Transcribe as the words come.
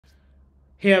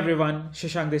Hey everyone,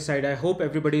 Shashank this side. I hope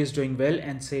everybody is doing well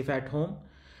and safe at home.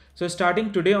 So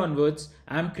starting today onwards,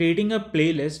 I'm creating a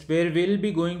playlist where we'll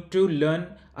be going to learn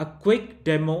a quick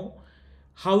demo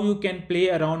how you can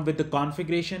play around with the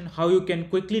configuration, how you can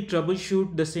quickly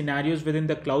troubleshoot the scenarios within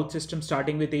the cloud system,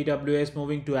 starting with AWS,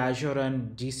 moving to Azure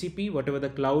and GCP, whatever the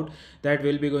cloud that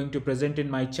will be going to present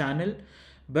in my channel.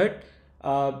 But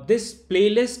this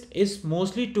playlist is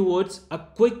mostly towards a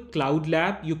quick cloud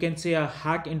lab. You can say a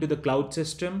hack into the cloud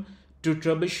system to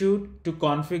troubleshoot, to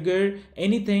configure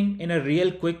anything in a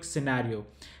real quick scenario.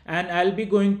 And I'll be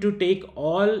going to take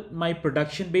all my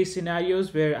production based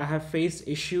scenarios where I have faced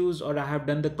issues or I have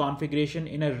done the configuration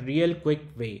in a real quick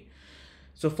way.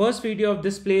 So first video of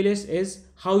this playlist is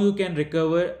how you can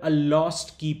recover a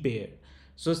lost key pair.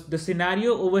 So the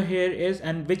scenario over here is,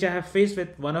 and which I have faced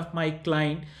with one of my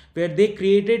client, where they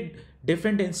created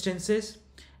different instances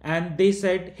and they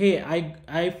said, hey,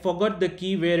 I forgot the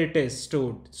key where it is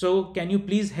stored. So can you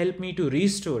please help me to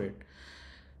restore it?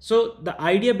 So the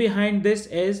idea behind this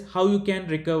is how you can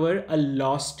recover a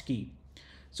lost key.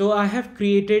 So I have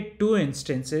created two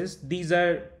instances. These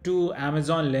are two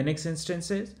Amazon Linux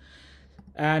instances.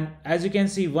 And as you can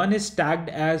see, one is tagged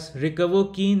as recover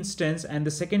key instance and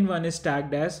the second one is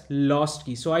tagged as lost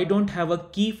key. So I don't have a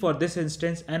key for this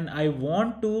instance and I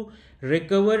want to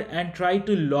recover and try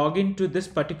to log into this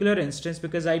particular instance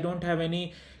because I don't have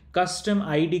any custom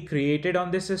ID created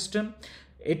on this system.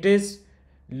 It is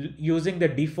using the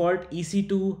default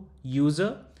EC2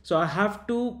 user. So I have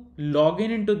to log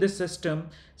into this system,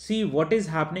 see what is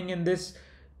happening in this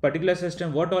particular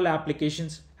system, what all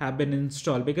applications have been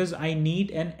installed, because I need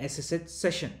an SSH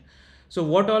session. So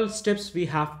what all steps we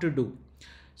have to do?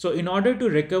 So in order to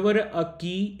recover a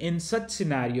key in such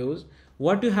scenarios,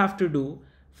 what you have to do,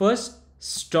 first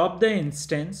stop the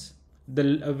instance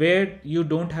where you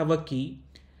don't have a key,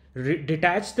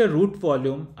 detach the root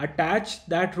volume, attach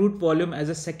that root volume as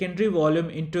a secondary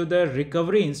volume into the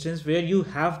recovery instance where you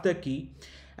have the key,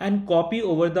 and copy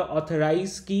over the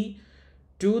authorized key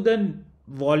to the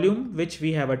volume which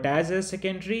we have attached as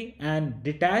secondary, and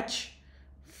detach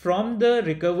from the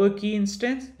recover key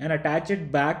instance and attach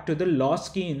it back to the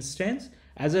lost key instance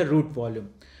as a root volume.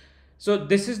 So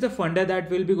this is the funda that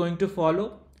we'll be going to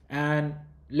follow, and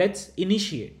let's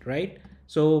initiate, right?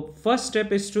 So first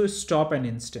step is to stop an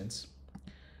instance.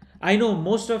 I know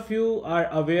most of you are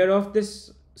aware of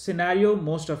this scenario,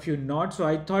 most of you not. So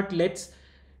I thought let's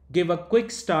give a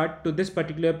quick start to this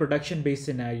particular production based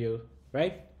scenario,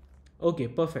 right? Okay,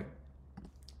 perfect.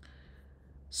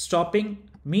 Stopping.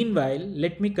 Meanwhile,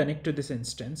 let me connect to this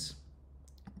instance.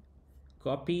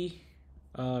 Copy,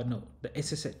 the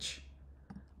SSH.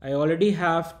 I already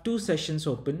have two sessions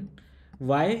open.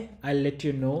 Why? I'll let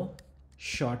you know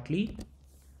shortly.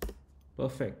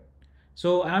 Perfect.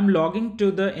 So I'm logging to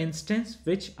the instance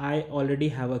which I already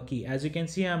have a key. As you can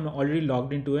see, I'm already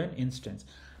logged into an instance.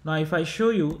 Now, if I show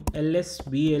you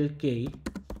lsblk,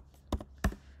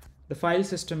 the file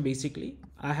system, basically,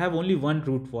 I have only one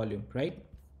root volume, right?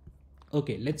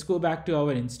 Okay, let's go back to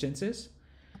our instances.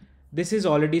 This is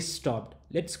already stopped.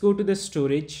 Let's go to the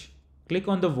storage, click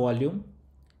on the volume,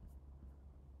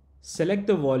 select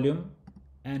the volume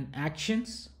and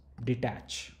actions,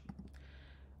 detach.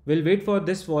 We'll wait for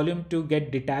this volume to get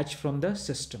detached from the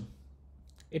system.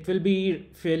 It will be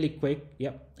fairly quick.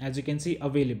 Yep, as you can see,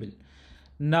 available.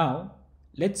 Now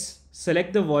let's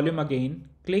select the volume again,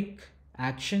 click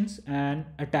actions and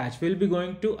attach. We'll be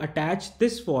going to attach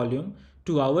this volume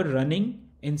to our running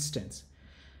instance.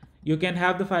 You can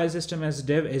have the file system as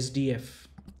dev sdf.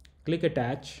 Click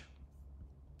attach.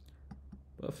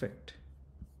 Perfect.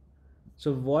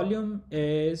 So volume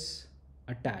is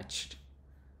attached.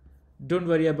 Don't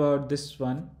worry about this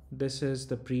one. This is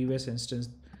the previous instance.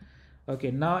 Okay,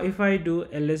 now if I do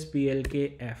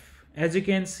lsblkf, as you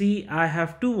can see, I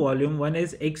have two volume. One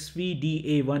is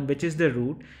xvda1, which is the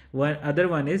root. Other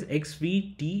one is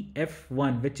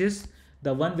xvdf1, which is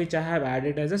the one which I have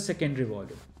added as a secondary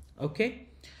volume. Okay.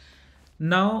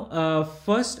 Now,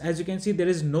 first, as you can see, there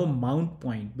is no mount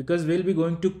point because we'll be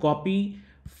going to copy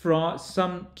from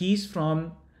some keys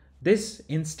from this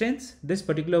instance, this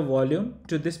particular volume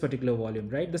to this particular volume,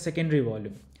 right? The secondary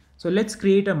volume. So let's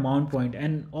create a mount point,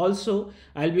 and also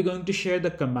I'll be going to share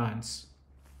the commands.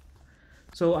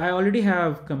 So I already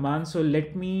have commands. So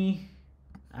let me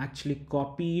actually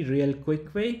copy real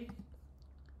quick way.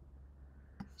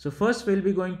 So first we'll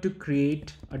be going to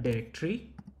create a directory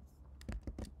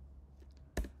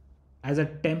as a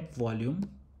temp volume.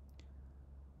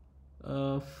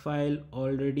 File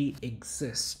already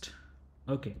exists.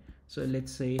 Okay, so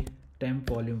let's say temp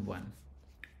volume 1.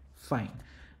 Fine.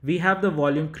 We have the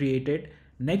volume created.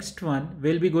 Next one,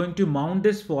 we'll be going to mount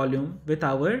this volume with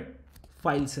our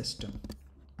file system.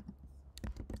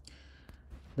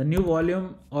 The new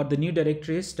volume or the new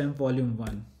directory is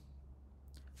tempvolume1.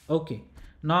 Okay,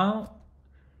 now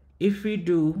if we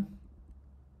do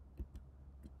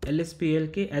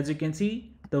lsblk, as you can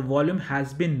see, the volume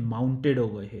has been mounted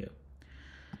over here.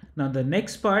 Now the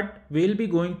next part, we'll be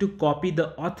going to copy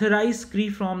the authorized key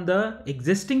from the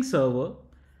existing server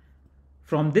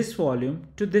from this volume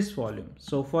to this volume.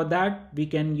 So for that, we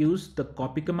can use the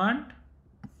copy command.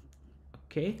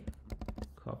 Okay,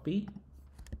 copy,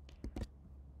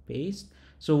 paste.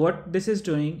 So what this is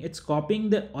doing, it's copying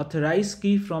the authorized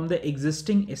key from the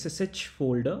existing SSH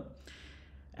folder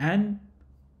and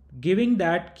giving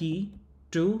that key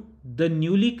to the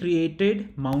newly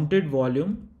created mounted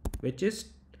volume, which is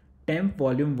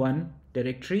tempvolume1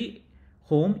 directory,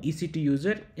 home, EC2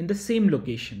 user, in the same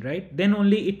location, right? Then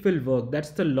only it will work. That's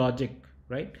the logic,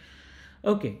 right?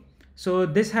 Okay, so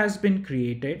this has been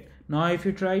created. Now if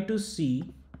you try to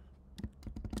see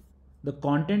the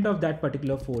content of that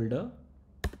particular folder,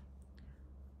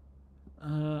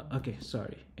 okay,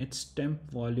 sorry, it's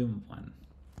tempvolume1.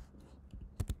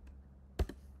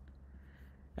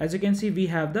 As you can see, we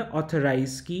have the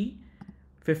authorized key,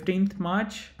 15th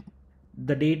March.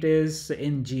 The date is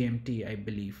in GMT, I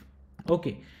believe.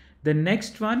 Okay, the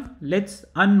next one, let's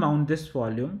unmount this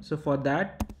volume. So for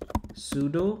that,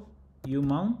 sudo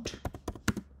umount,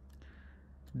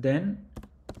 then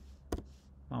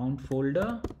mount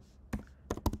folder,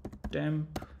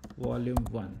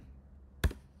 tempvolume1.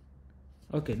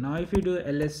 Okay, now if you do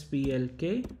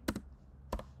lsblk,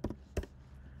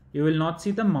 you will not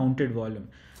see the mounted volume.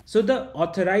 So the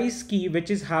authorized key,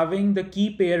 which is having the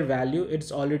key pair value,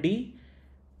 it's already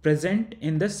present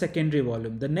in the secondary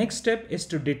volume. The next step is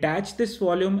to detach this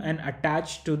volume and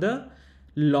attach to the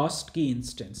lost key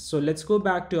instance. So let's go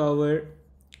back to our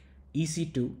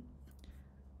EC2.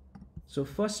 So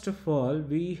first of all,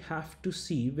 we have to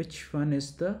see which one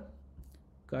is the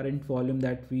current volume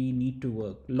that we need to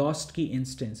work. Lost key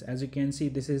instance. As you can see,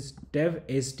 this is dev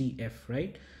SDF,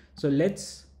 right? So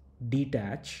let's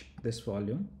detach this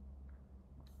volume.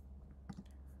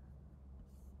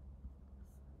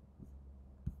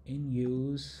 In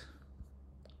use,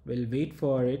 we'll wait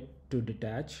for it to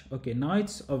detach. Okay, now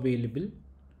it's available.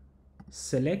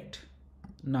 Select.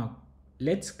 Now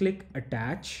let's click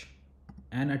attach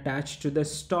and attach to the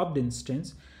stopped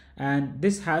instance, and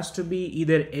this has to be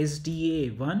either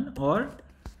SDA1 or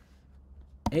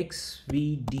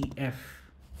XVDF.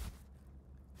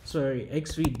 Sorry,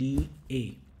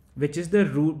 XVDA, which is the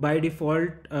root by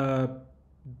default, the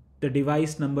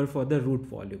device number for the root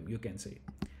volume, you can say.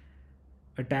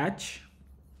 Attach.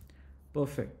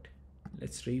 Perfect.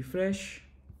 Let's refresh.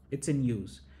 It's in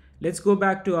use. Let's go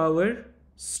back to our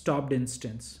stopped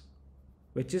instance,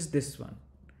 which is this one.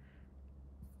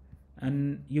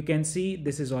 And you can see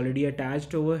this is already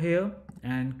attached over here,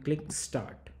 and click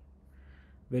start.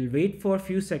 We'll wait for a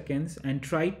few seconds and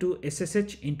try to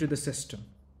SSH into the system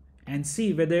and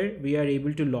see whether we are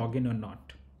able to log in or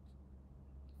not.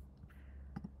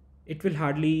 It will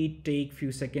hardly take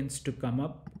few seconds to come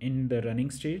up in the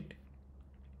running state.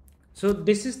 So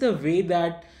this is the way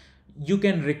that you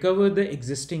can recover the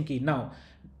existing key. Now,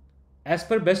 as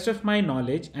per best of my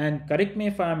knowledge, and correct me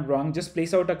if I'm wrong, just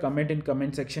place out a comment in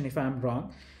comment section if I'm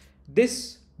wrong.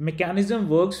 This mechanism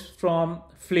works from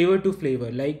flavor to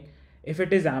flavor. Like if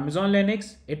it is Amazon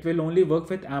Linux, it will only work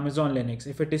with Amazon Linux.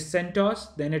 If it is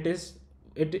CentOS, then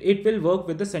it will work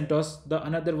with the CentOS, the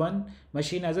another one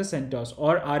machine as a CentOS,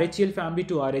 or RHEL family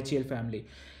to RHEL family.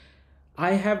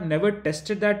 I have never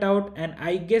tested that out, and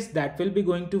I guess that will be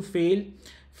going to fail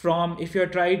from if you're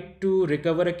trying to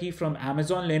recover a key from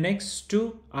Amazon Linux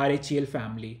to RHEL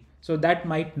family. So that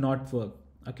might not work.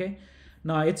 Okay,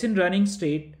 now it's in running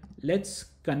state. Let's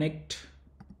connect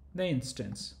the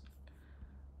instance.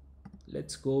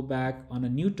 Let's go back on a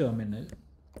new terminal.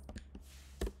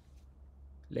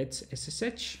 Let's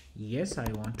SSH. Yes, I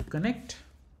want to connect.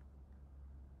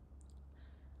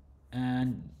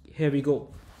 And here we go.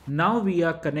 Now we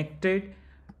are connected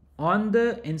on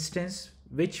the instance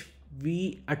which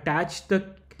we attach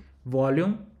the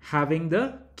volume having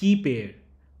the key pair,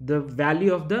 the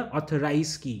value of the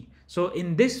authorized key. So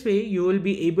in this way, you will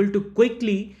be able to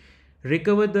quickly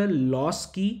recover the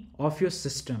lost key of your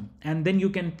system, and then you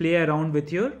can play around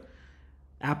with your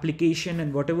application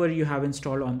and whatever you have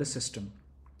installed on the system.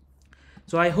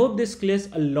 So I hope this clears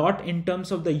a lot in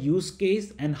terms of the use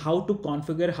case and how to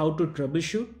configure, how to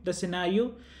troubleshoot the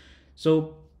scenario.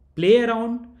 So play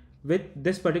around with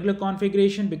this particular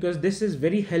configuration, because this is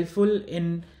very helpful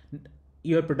in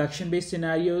your production based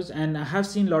scenarios, and I have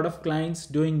seen a lot of clients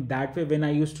doing that way. When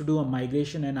I used to do a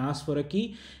migration and ask for a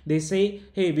key, they say,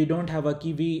 hey, we don't have a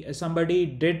key, somebody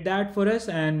did that for us,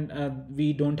 and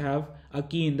we don't have a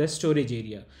key in the storage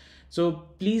area. So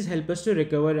please help us to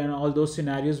recover, and all those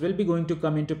scenarios will be going to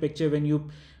come into picture when you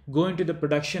go into the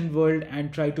production world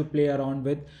and try to play around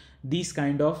with these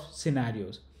kind of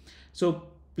scenarios. So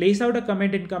place out a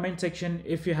comment in comment section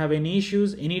if you have any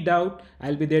issues, any doubt.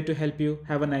 I'll be there to help you.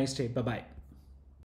 Have a nice day. Bye bye.